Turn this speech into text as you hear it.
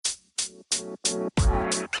Hey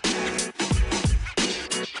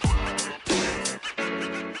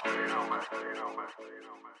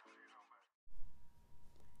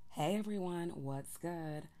everyone, what's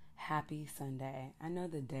good? Happy Sunday. I know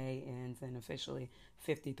the day ends in officially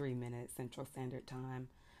 53 minutes Central Standard Time,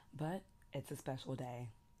 but it's a special day.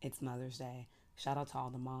 It's Mother's Day. Shout out to all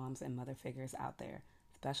the moms and mother figures out there.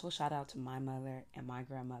 Special shout out to my mother and my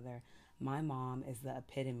grandmother. My mom is the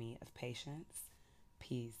epitome of patience,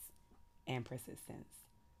 peace, and persistence.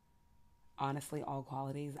 Honestly, all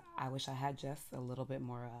qualities I wish I had just a little bit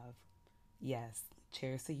more of. Yes,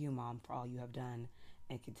 cheers to you, Mom, for all you have done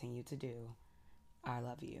and continue to do. I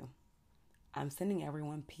love you. I'm sending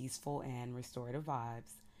everyone peaceful and restorative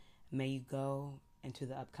vibes. May you go into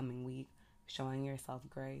the upcoming week showing yourself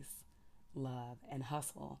grace, love, and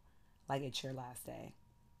hustle like it's your last day.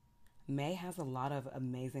 May has a lot of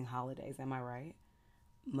amazing holidays, am I right?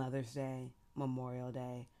 Mother's Day, Memorial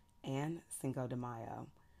Day, and Cinco de Mayo.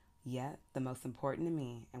 Yet, the most important to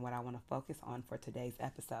me and what I want to focus on for today's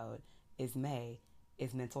episode is May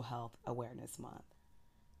is Mental Health Awareness Month.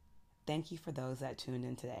 Thank you for those that tuned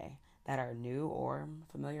in today that are new or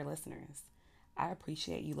familiar listeners. I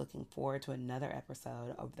appreciate you looking forward to another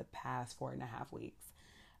episode over the past 4.5 weeks.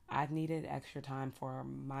 I've needed extra time for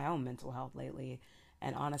my own mental health lately,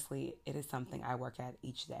 and honestly, it is something I work at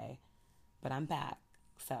each day. But I'm back,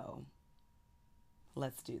 so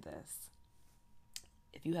let's do this.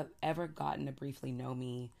 If you have ever gotten to briefly know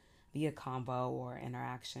me via convo or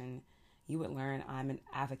interaction, you would learn I'm an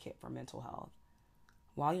advocate for mental health.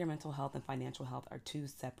 While your mental health and financial health are two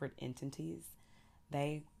separate entities,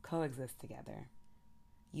 they coexist together.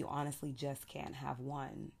 You honestly just can't have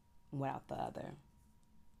one without the other.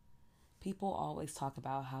 People always talk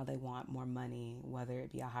about how they want more money, whether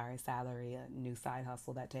it be a higher salary, a new side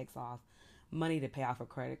hustle that takes off, money to pay off a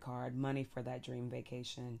credit card, money for that dream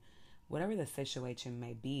vacation. Whatever the situation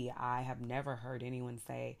may be, I have never heard anyone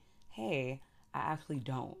say, hey, I actually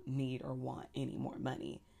don't need or want any more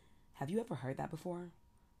money. Have you ever heard that before?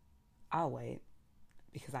 I'll wait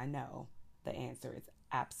because I know the answer is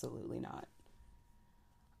absolutely not.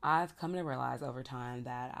 I've come to realize over time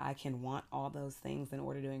that I can want all those things in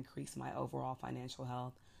order to increase my overall financial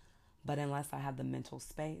health, but unless I have the mental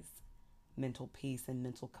space, mental peace, and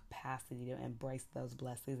mental capacity to embrace those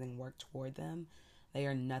blessings and work toward them, they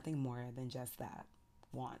are nothing more than just that,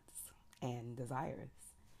 wants and desires.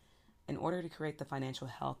 In order to create the financial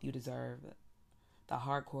health you deserve, the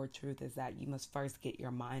hardcore truth is that you must first get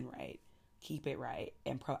your mind right, keep it right,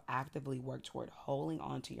 and proactively work toward holding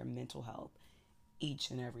on to your mental health each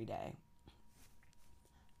and every day.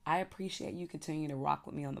 I appreciate you continuing to rock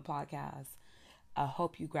with me on the podcast. I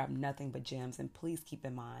hope you grab nothing but gems, and please keep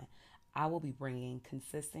in mind, I will be bringing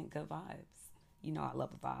consistent good vibes. You know I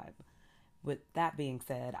love a vibe. With that being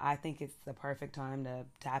said, I think it's the perfect time to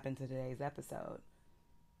tap into today's episode,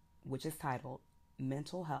 which is titled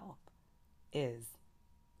Mental Health is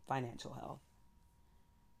Financial Health.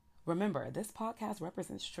 Remember, this podcast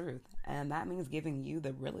represents truth, and that means giving you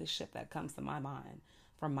the realest shit that comes to my mind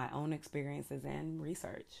from my own experiences and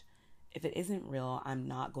research. If it isn't real, I'm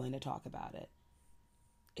not going to talk about it.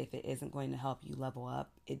 If it isn't going to help you level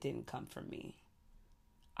up, it didn't come from me.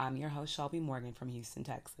 I'm your host, Shelby Morgan from Houston,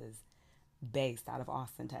 Texas, based out of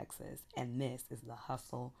Austin, Texas, and this is the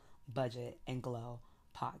Hustle, Budget, and Glow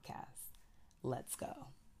podcast. Let's go.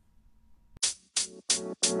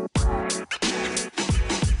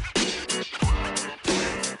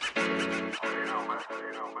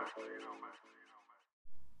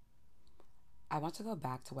 I want to go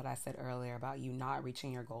back to what I said earlier about you not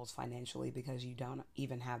reaching your goals financially because you don't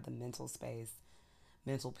even have the mental space,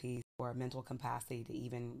 mental peace, or mental capacity to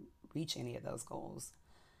even reach any of those goals.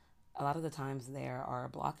 A lot of the times there are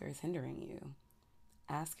blockers hindering you.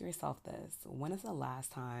 Ask yourself this: when is the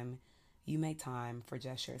last time you made time for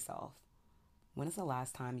just yourself? When is the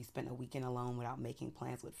last time you spent a weekend alone without making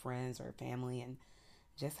plans with friends or family and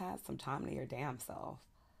just had some time to your damn self?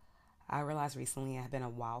 I realized recently it had been a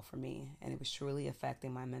while for me, and it was truly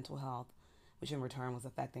affecting my mental health, which in return was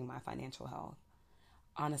affecting my financial health.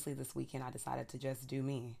 Honestly, this weekend I decided to just do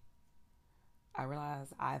me. I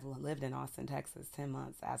realized I've lived in Austin, Texas 10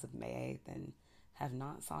 months as of May 8th and have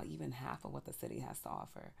not saw even half of what the city has to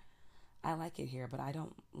offer. I like it here, but I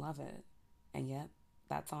don't love it. And yet,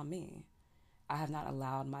 that's on me. I have not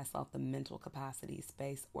allowed myself the mental capacity,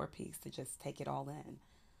 space, or peace to just take it all in.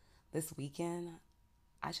 This weekend,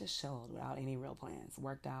 I just chilled without any real plans,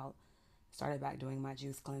 worked out, started back doing my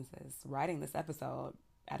juice cleanses, writing this episode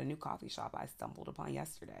at a new coffee shop I stumbled upon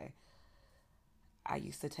yesterday. I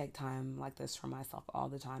used to take time like this for myself all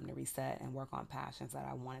the time to reset and work on passions that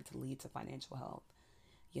I wanted to lead to financial health.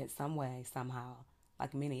 Yet some way, somehow,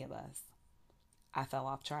 like many of us, I fell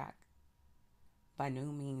off track. By no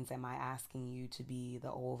means am I asking you to be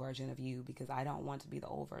the old version of you, because I don't want to be the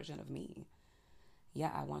old version of me.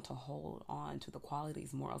 Yet I want to hold on to the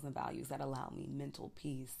qualities, morals, and values that allow me mental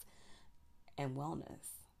peace and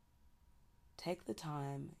wellness. Take the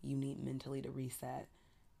time you need mentally to reset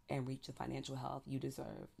and reach the financial health you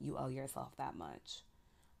deserve. You owe yourself that much.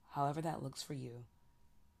 However that looks for you,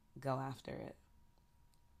 go after it.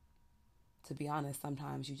 To be honest,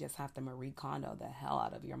 sometimes you just have to Marie Kondo the hell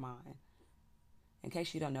out of your mind. In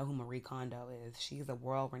case you don't know who Marie Kondo is, she's a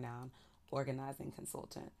world-renowned organizing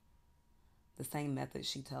consultant. The same methods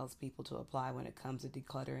she tells people to apply when it comes to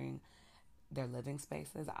decluttering their living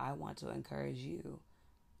spaces, I want to encourage you,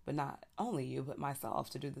 but not only you, but myself,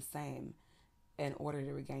 to do the same in order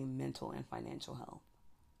to regain mental and financial health.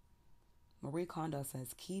 Marie Kondo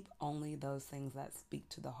says, keep only those things that speak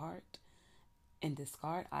to the heart and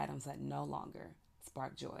discard items that no longer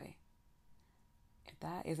spark joy. If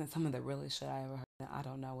that isn't some of the realest shit I ever heard, then I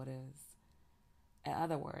don't know what is. In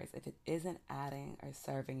other words, if it isn't adding or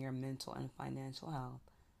serving your mental and financial health,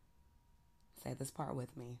 say this part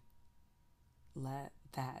with me, let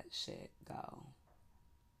that shit go.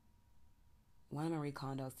 One of Marie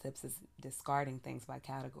Kondo's tips is discarding things by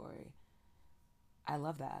category. I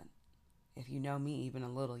love that. If you know me even a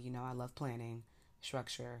little, you know I love planning,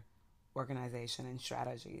 structure, organization, and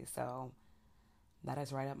strategy. So that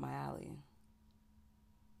is right up my alley.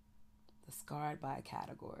 Discard by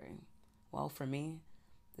category. Well, for me,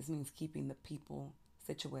 this means keeping the people,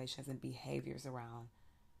 situations, and behaviors around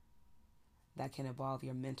that can involve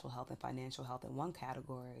your mental health and financial health in one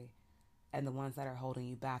category, and the ones that are holding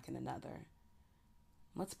you back in another.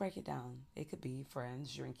 Let's break it down. It could be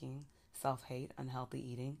friends, drinking, self-hate, unhealthy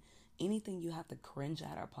eating, anything you have to cringe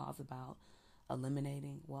at or pause about,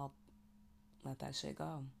 eliminating, well, let that shit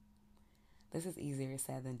go. This is easier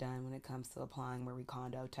said than done when it comes to applying Marie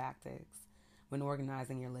Kondo tactics when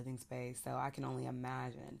organizing your living space, so I can only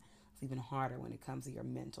imagine it's even harder when it comes to your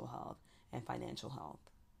mental health and financial health.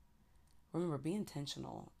 Remember, be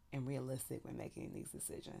intentional and realistic when making these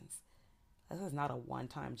decisions. This is not a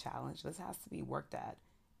one-time challenge. This has to be worked at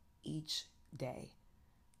each day.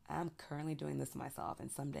 I'm currently doing this myself, and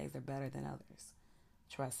some days are better than others.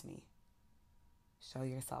 Trust me. Show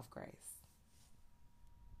yourself grace.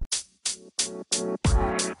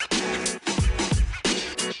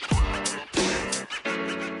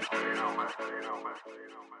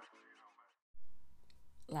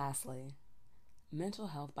 Lastly, mental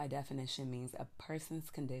health by definition means a person's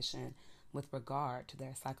condition with regard to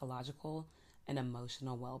their psychological and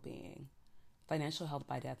emotional well-being. Financial health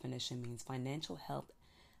by definition means financial health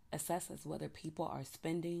assesses whether people are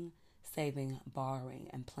spending, saving, borrowing,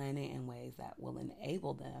 and planning in ways that will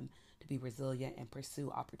enable them to be resilient and pursue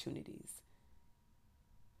opportunities.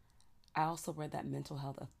 I also read that mental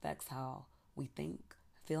health affects how we think,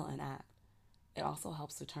 feel, and act. It also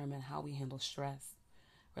helps determine how we handle stress,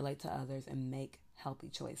 relate to others, and make healthy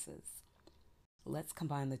choices. Let's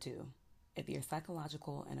combine the two. If your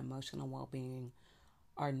psychological and emotional well-being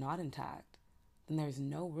are not intact, then there's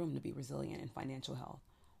no room to be resilient in financial health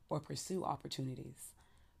or pursue opportunities.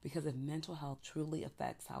 Because if mental health truly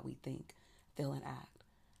affects how we think, feel, and act,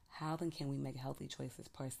 how then can we make healthy choices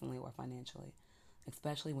personally or financially,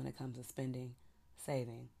 especially when it comes to spending,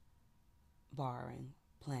 saving, borrowing,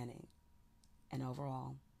 planning, and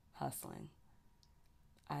overall hustling?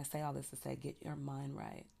 I say all this to say, get your mind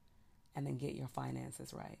right and then get your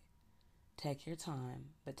finances right. Take your time,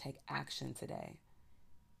 but take action today.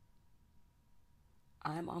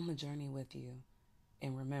 I'm on the journey with you.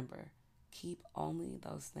 And remember, keep only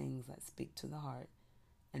those things that speak to the heart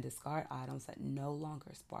and discard items that no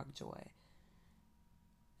longer spark joy.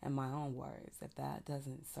 In my own words, if that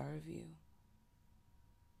doesn't serve you,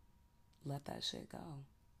 let that shit go.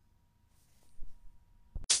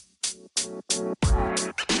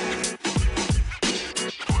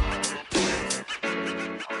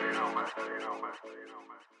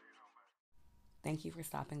 Thank you for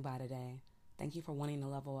stopping by today. Thank you for wanting to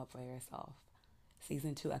level up for yourself.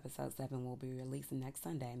 Season 2, Episode 7 will be released next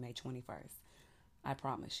Sunday, May 21st. I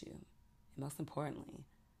promise you. And most importantly,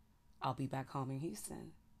 I'll be back home in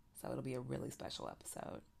Houston, so it'll be a really special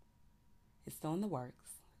episode. It's still in the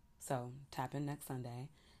works, so tap in next Sunday,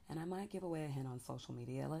 and I might give away a hint on social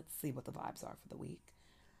media. Let's see what the vibes are for the week.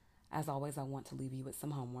 As always, I want to leave you with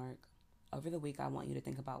some homework. Over the week, I want you to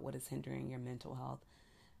think about what is hindering your mental health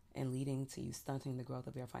and leading to you stunting the growth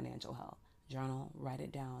of your financial health. Journal, write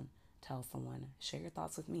it down, tell someone, share your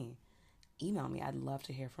thoughts with me. Email me. I'd love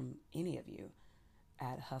to hear from any of you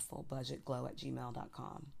at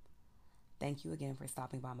hustlebudgetglow@gmail.com. Thank you again for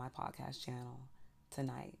stopping by my podcast channel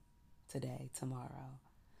tonight, today, tomorrow.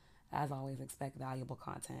 As always, expect valuable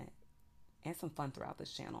content and some fun throughout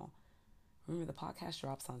this channel. Remember, the podcast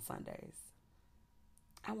drops on Sundays.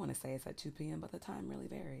 I want to say it's at 2 p.m., but the time really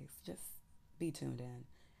varies. Just be tuned in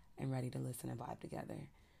and ready to listen and vibe together.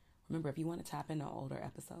 Remember, if you want to tap into older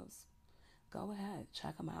episodes, go ahead,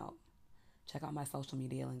 check them out. Check out my social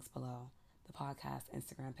media links below. The podcast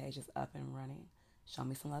Instagram page is up and running. Show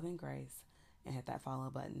me some love and grace and hit that follow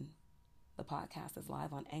button. The podcast is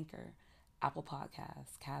live on Anchor, Apple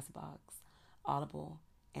Podcasts, CastBox, Audible,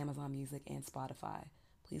 Amazon Music, and Spotify.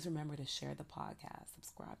 Please remember to share the podcast,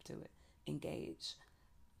 subscribe to it, engage.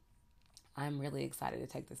 I'm really excited to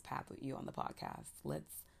take this path with you on the podcast.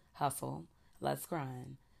 Let's hustle. Let's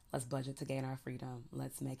grind. Let's budget to gain our freedom.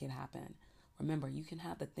 Let's make it happen. Remember, you can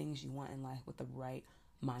have the things you want in life with the right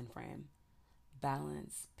mind frame.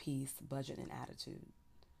 Balance, peace, budget, and attitude.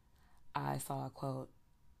 I saw a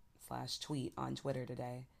quote/tweet on Twitter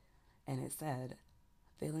today, and it said,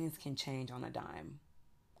 feelings can change on a dime.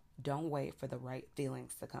 Don't wait for the right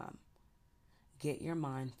feelings to come. Get your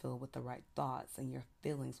mind filled with the right thoughts, and your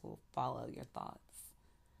feelings will follow your thoughts.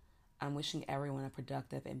 I'm wishing everyone a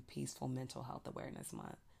productive and peaceful Mental Health Awareness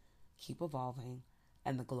Month. Keep evolving,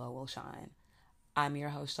 and the glow will shine. I'm your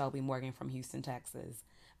host, Shelby Morgan from Houston, Texas,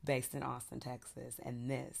 based in Austin, Texas,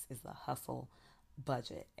 and this is the Hustle,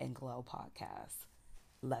 Budget, and Glow podcast.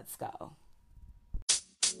 Let's go.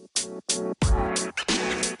 You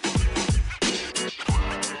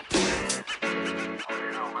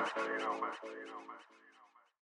know, man.